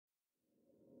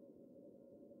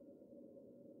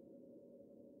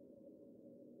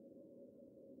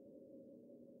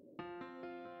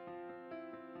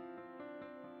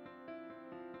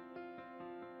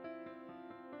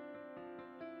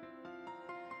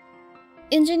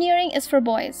Engineering is for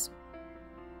boys.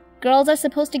 Girls are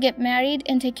supposed to get married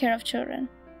and take care of children.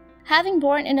 Having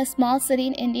born in a small city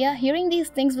in India, hearing these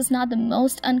things was not the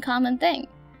most uncommon thing.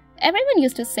 Everyone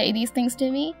used to say these things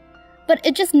to me, but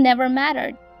it just never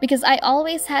mattered because I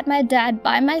always had my dad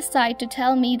by my side to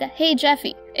tell me that, hey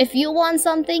Jeffy, if you want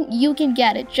something, you can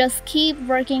get it. Just keep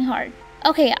working hard.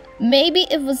 Okay, yeah, maybe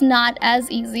it was not as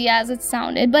easy as it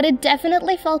sounded, but it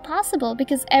definitely felt possible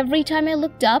because every time I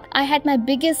looked up, I had my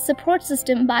biggest support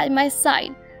system by my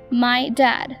side, my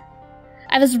dad.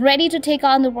 I was ready to take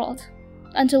on the world.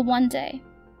 Until one day,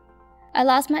 I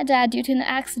lost my dad due to an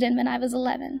accident when I was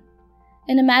 11.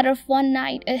 In a matter of one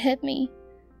night, it hit me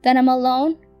that I'm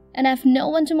alone and I have no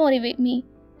one to motivate me,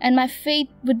 and my fate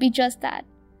would be just that,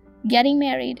 getting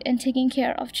married and taking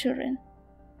care of children.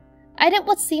 I did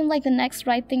what seemed like the next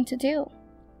right thing to do,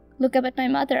 look up at my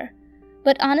mother,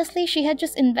 but honestly, she had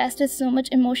just invested so much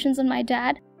emotions on my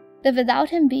dad that without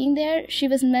him being there, she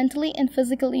was mentally and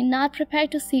physically not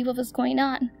prepared to see what was going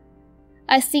on.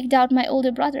 I seeked out my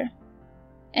older brother.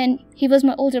 And he was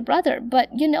my older brother, but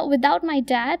without my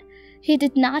dad, he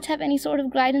did not have any sort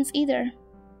of guidance either.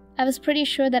 I was pretty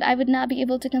sure that I would not be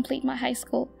able to complete my high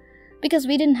school because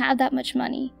we didn't have that much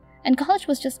money, and college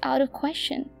was just out of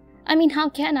question. I mean, how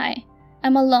can I?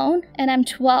 I'm alone and I'm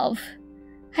 12.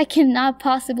 I cannot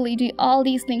possibly do all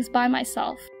these things by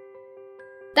myself.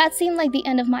 That seemed like the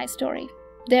end of my story.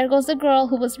 There goes the girl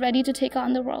who was ready to take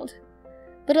on the world.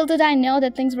 Little did I know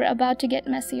that things were about to get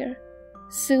messier.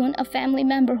 Soon, a family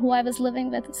member who I was living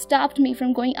with stopped me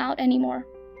from going out anymore.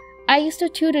 I used to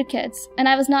tutor kids, and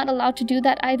I was not allowed to do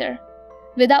that either.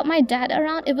 Without my dad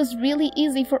around, it was really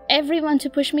easy for everyone to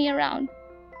push me around.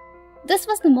 This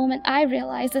was the moment I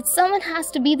realized that someone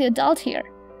has to be the adult here.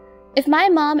 If my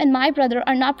mom and my brother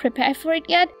are not prepared for it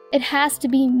yet, it has to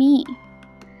be me.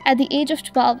 At the age of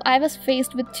 12, I was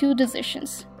faced with two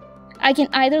decisions. I can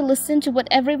either listen to what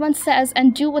everyone says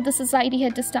and do what the society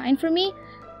had destined for me,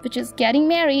 which is getting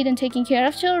married and taking care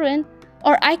of children,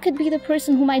 or I could be the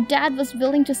person who my dad was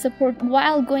willing to support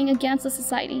while going against the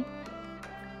society.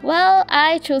 Well,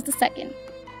 I chose the second.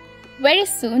 Very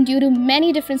soon, due to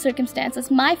many different circumstances,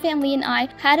 my family and I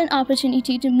had an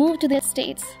opportunity to move to the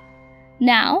States.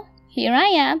 Now, here I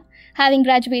am, having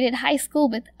graduated high school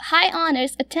with high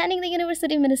honors, attending the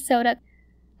University of Minnesota.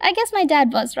 I guess my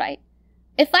dad was right.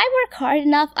 If I work hard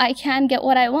enough, I can get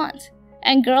what I want,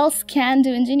 and girls can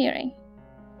do engineering.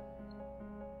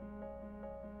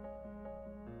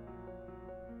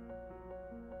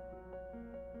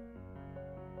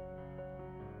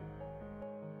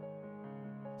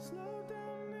 Slow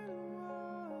down, little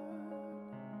one.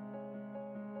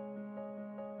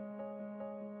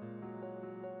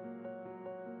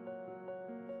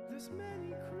 There's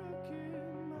many